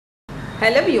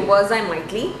Hello viewers, I am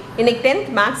Mythili. In 10th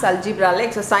Maths Algebra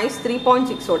exercise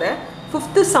 3.6 oda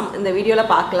 5th sum in the video la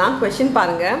paakalam. Question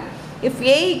parunga. If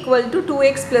a equal to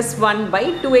 2x plus 1 by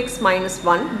 2x minus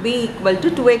 1, b equal to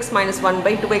 2x minus 1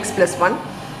 by 2x plus 1,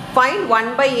 find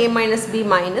 1 by a minus b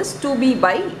minus 2b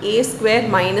by a square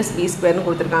minus b square nu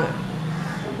kuduthirukanga.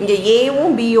 இங்க a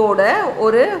வும் b ஓட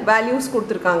ஒரு values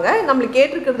கொடுத்திருக்காங்க. நமக்கு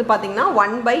கேட்டிருக்கிறது பாத்தீங்கன்னா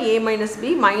 1 by a minus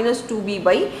b minus 2b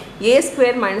by a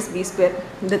square minus b square.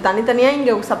 இந்த தனித்தனியா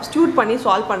இங்க சப்ஸ்டிட்யூட் பண்ணி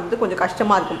சால்வ் பண்றது கொஞ்சம்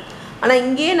கஷ்டமா இருக்கும். ஆனா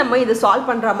இங்கே நம்ம இத சால்வ்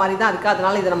பண்ற மாதிரி தான் இருக்கு.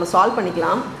 அதனால இத நம்ம சால்வ்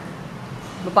பண்ணிக்கலாம்.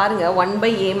 இப்ப பாருங்க 1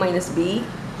 by a minus b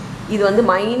இது வந்து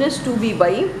minus 2b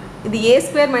by இது a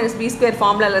square minus b square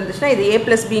ஃபார்முலால இருந்துச்சுனா இது a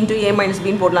plus b into a minus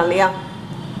b ன்னு போடலாம் இல்லையா?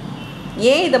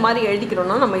 ஏன் இத மாதிரி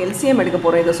எழுதிக்கிறோம்னா நம்ம LCM எடுக்க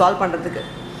போறோம் இத சால்வ் பண்றதுக்கு.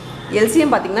 LCM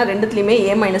பாத்தீங்கன்னா ரெண்டுத்துலயுமே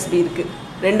a minus b இருக்கு.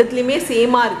 ரெண்டுத்துலயுமே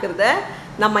சேமா இருக்குறத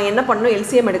நம்ம என்ன பண்ணனும்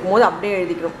LCM எடுக்கும்போது அப்படியே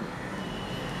எழுதிக்கிறோம்.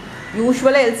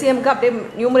 யூசுவலா LCM க்கு அப்படியே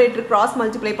நியூமரேட்டர் கிராஸ்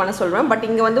மல்டிப்ளை பண்ண சொல்றேன். பட்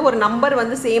இங்க வந்து ஒரு நம்பர்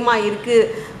வந்து சேமா இருக்கு,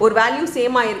 ஒரு வேல்யூ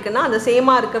சேமா இருக்குன்னா அந்த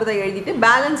சேமா இருக்குறதை எழுதிட்டு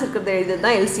பேலன்ஸ் இருக்குறதை எழுதுறது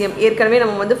தான் LCM. ஏற்கனவே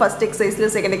நம்ம வந்து ஃபர்ஸ்ட்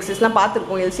எக்சர்சைஸ்ல செகண்ட் எக்சர்சைஸ்லாம்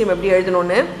பார்த்திருக்கோம் LCM எப்படி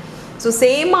எழுதணும்னு. சோ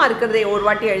சேமா இருக்குறதை ஒரு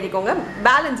வாட்டி எழுதிக்கோங்க,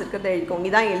 பேலன்ஸ் இருக்குறதை எழுதிக்கோங்க.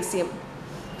 இதான் LCM.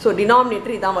 சோ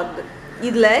டினாமினேட்டர் இதான் வருது.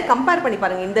 இதுல கம்பேர் பண்ணி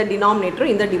பாருங்க, இந்த டினாமினேட்டர்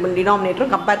இந்த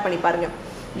டினாமினேட்டர் கம்பேர் பண்ணி பாருங்க.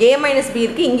 a minus b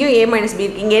இருக்கு, இங்கேயும் a minus b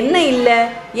இருக்கு. இங்க என்ன இல்ல?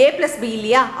 a plus b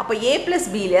இல்லையா? அப்ப a plus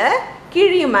b ல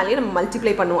கீழேயும் மேலேயும் நம்ம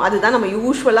மல்டிப்ளை பண்ணுவோம். அதுதான் நம்ம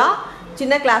யூசுவலா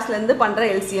சின்ன கிளாஸ்ல இருந்து பண்ற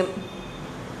LCM.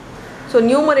 So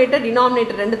numerator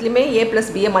denominator ரெண்டுத்துலயுமே a plus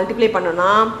b ய மல்டிப்ளை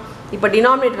பண்ணனும்னா இப்போ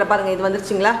டினாமினேட்டரை பாருங்க, இது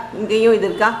வந்துருச்சுங்களா? இங்கேயும் இது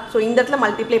இருக்கா? சோ இந்த இடத்துல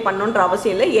மல்டிப்ளை பண்ணனும்ன்ற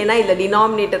அவசியம் இல்லை. ஏன்னா இந்த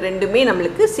டினாமினேட்டர் ரெண்டுமே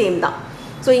நமக்கு சேம் தான்.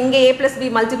 So இங்க a plus b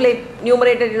multiply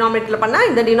numerator denominatorல பண்ணா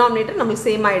இந்த denominator நமக்கு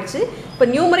சேம் ஆயிடுச்சு. இப்போ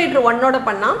numerator 1 ஓட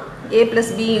பண்ணா a plus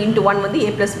b into 1 வந்து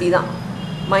a plus b தான்,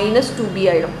 minus 2b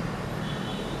ஆயிடும்.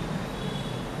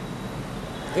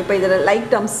 இப்போ இதுல like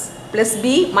terms plus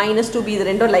b minus 2b இது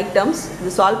ரெண்டும் like terms.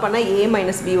 இது சால்வ் பண்ணா a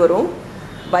minus b வரும்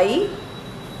by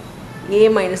a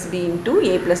minus b into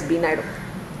a plus b ஆயிடும்.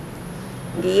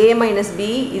 a minus b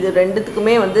இது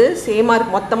ரெண்டுத்துக்குமே வந்து சேமா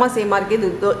இருக்கு, மொத்தமா சேமா இருக்கு.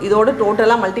 இதோட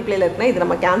டோட்டலா மல்டிப்ளைல இருக்குனா இது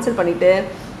நம்ம கேன்சல் பண்ணிட்டு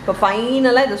இப்போ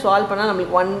ஃபைனலா இத சால்வ் பண்ணா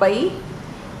நமக்கு 1 by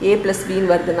a plus b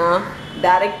ன்னு வருதுனா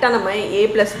டைரக்ட்டா நம்ம a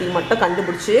plus b மட்டும்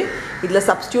கண்டுபிடிச்சு இதுல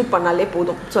சப்ஸ்டிட்யூட் பண்ணாலே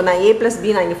போதும். சோ நான் a plus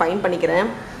b நான் இங்க ஃபைண்ட் பண்ணிக்கிறேன்.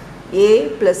 a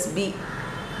plus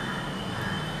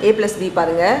b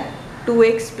பாருங்க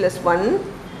 2x plus 1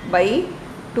 by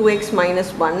 2x minus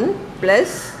 1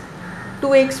 plus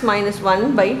 2x minus 1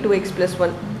 by 2x plus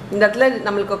 1. இந்த இடத்துல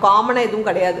நமக்கு காமனா எதுவும்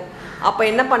கிடையாது. அப்ப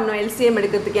என்ன பண்ணனும் LCM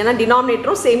எடுக்கிறதுக்கு? ஏனா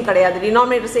டினாமினேட்டரும் சேம் கிடையாது.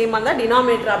 டினாமினேட்டர் சேமா இருந்தா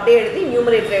டினாமினேட்டர் அப்படியே எழுதி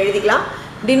நியூமரேட்டர் எழுதிக்கலாம்.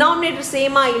 டினாமினேட்டர்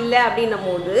சேமா இல்ல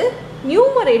அப்படினும்போது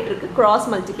நியூமரேட்டருக்கு கிராஸ்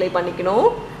மல்டிப்ளை பண்ணிக்கணும்.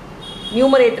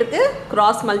 நியூமரேட்டருக்கு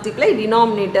கிராஸ் மல்டிப்ளை,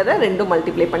 டினாமினேட்டரை ரெண்டும்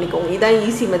மல்டிப்ளை பண்ணிக்கோங்க. இதான்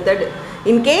ஈஸி மெத்தட்.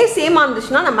 இன் கேஸ் சேமா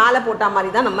இருந்துச்சுனா நான் மேலே போட்ட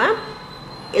மாதிரி தான் நம்ம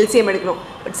LCM எடுக்கணும்.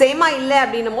 பட் சேமா இல்ல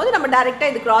அப்படினும்போது நம்ம டைரக்ட்டா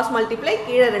இது கிராஸ் மல்டிப்ளை,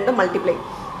 கீழ ரெண்டும் மல்டிப்ளை.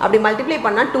 அப்படி மல்டிப்ளை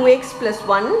பண்ணா 2x plus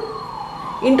 1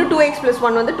 into 2x plus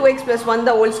 1 வந்து 2x plus 1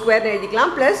 the whole square னு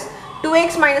எழுதிக்கலாம். plus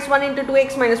 2x minus 1 into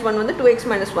 2x minus 1 வந்து 2x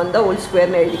minus 1 the whole square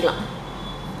னு எழுதிக்கலாம்.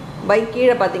 by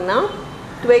கீழ பாத்தீங்கன்னா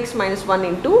 2x minus 1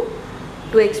 into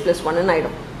 2x plus 1 னு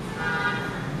ஆயிடும்.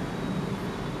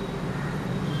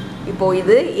 இப்போ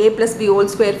இது a plus b whole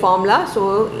square formula. so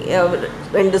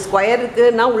ரெண்டு ஸ்கொயர்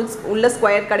இருக்குனா உள்ள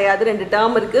ஸ்கொயர் கிடையாது, ரெண்டு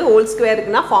டேர்ம் இருக்கு, ஹோல் ஸ்கொயர்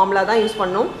இருக்குனா ஃபார்முலா தான் யூஸ்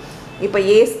பண்ணனும். இப்போ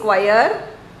a square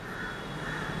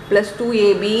plus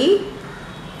 2ab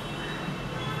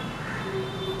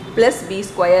plus b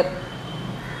square.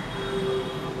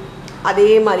 அதே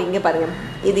மாதிரி இங்க பாருங்க,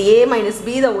 இது a minus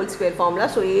b the whole square formula.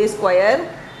 so a square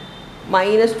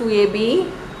minus 2ab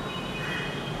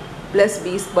plus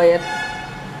b square.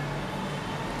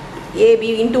 ab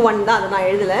into 1 தான், அதை நான்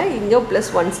எழுதல, இங்க plus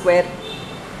 1 ஸ்கொயர்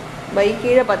by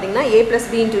கீழ பாத்தீங்கன்னா a plus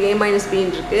b into a minus b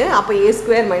இருக்கு. அப்ப a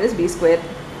square minus b square.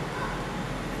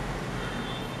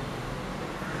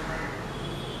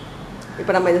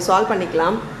 இப்போ நம்ம இத சால்வ்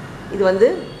பண்ணிக்கலாம். இது வந்து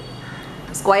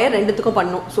ஸ்கொயர் ரெண்டுத்துக்கும்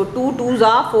பண்ணனும். so 2 2s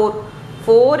are 4,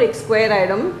 4x square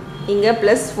ஆயிடும். இங்க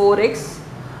plus 4x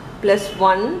plus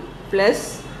 1 plus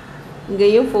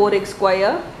இங்கேயும் 4x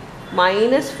square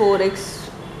minus 4x,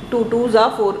 2 2s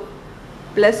are 4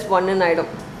 plus 1 ன்னு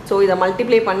ஆயிடும். சோ இத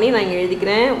மல்டிப்ளை பண்ணி நான் இங்க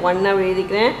எழுதிக்கிறேன், 1 ன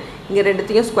எழுதிக்கிறேன், இங்க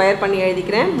ரெண்டுத்தையும் ஸ்கொயர் பண்ணி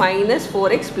எழுதிக்கிறேன். minus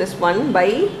 4x plus 1 by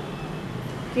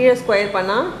கீழ ஸ்கொயர்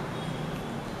பண்ணா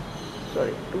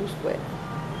 2 ஸ்கொயர்,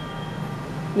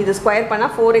 இது ஸ்கொயர் பண்ணா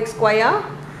 4x ஸ்கொயர்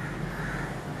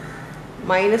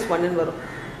minus 1 ன்னு வரும்.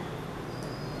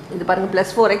 இது பாருங்க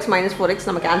plus 4x minus 4x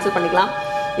நம்ம கேன்சல் பண்ணிக்கலாம்.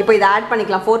 இப்போ இத ஆட்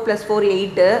பண்ணிக்கலாம். 4 plus 4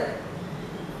 8,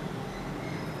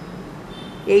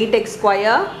 8x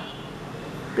square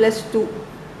plus 2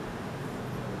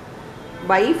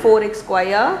 by 4x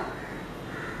square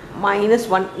minus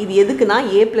 1 இது எதுக்குன்னா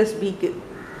a plus bக்கு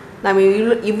நம்ம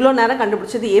இவ்வளோ நேரம்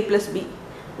கண்டுபிடிச்சது a plus b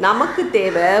நமக்கு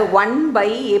தேவை 1 by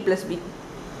a plus b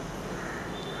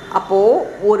அப்போது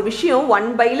ஒரு விஷயம் 1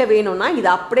 பையில் வேணும்னா இது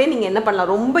அப்படியே நீங்கள் என்ன பண்ணலாம்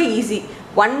ரொம்ப ஈஸி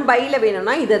 1 பையில்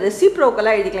வேணும்னா இதை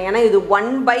ரெசிப்ரோக்கலாக எழுதிக்கலாம் ஏன்னா இது 1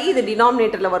 பை இது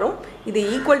டினாமினேட்டரில் வரும் இது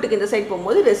ஈக்குவல்ட்டுக்கு இந்த சைட்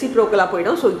போகும்போது ரெசிப்ரோக்கலாக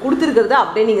போயிடும் ஸோ கொடுத்துருக்கிறத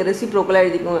அப்படியே நீங்கள் ரெசிப்ரோக்கலாக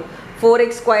எழுதிக்கோங்க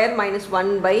 4x square minus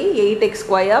 1 by 8x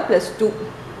square plus 2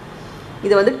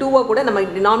 இது வந்து 2 கூட நம்ம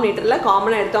டினாமினேட்டரில்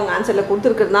காமனாக எடுத்து அவங்க ஆன்சரில்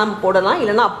கொடுத்துருக்கிறது தான் போடலாம்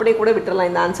இல்லைனா அப்படியே கூட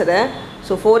விட்டுடலாம் இந்த ஆன்சரை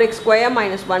so 4x square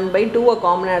minus 1 by 2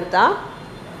 காமனாக எடுத்தால்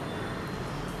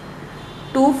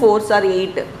 2 4s are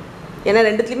 8 ஏன்னா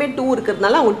ரெண்டுத்துலையுமே 2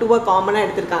 இருக்கிறதுனால அவங்க 2 காமனாக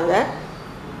எடுத்திருக்காங்க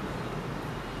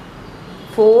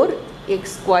 4x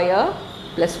ஸ்கொயர்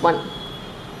ப்ளஸ் 1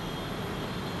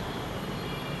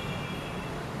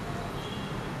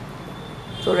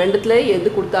 ஸோ ரெண்டுத்தில் எது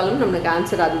கொடுத்தாலும் நம்மளுக்கு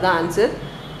ஆன்சர் அதுதான் ஆன்சர்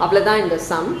அவ்வளோதான் இந்த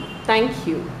சம்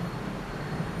தேங்க்யூ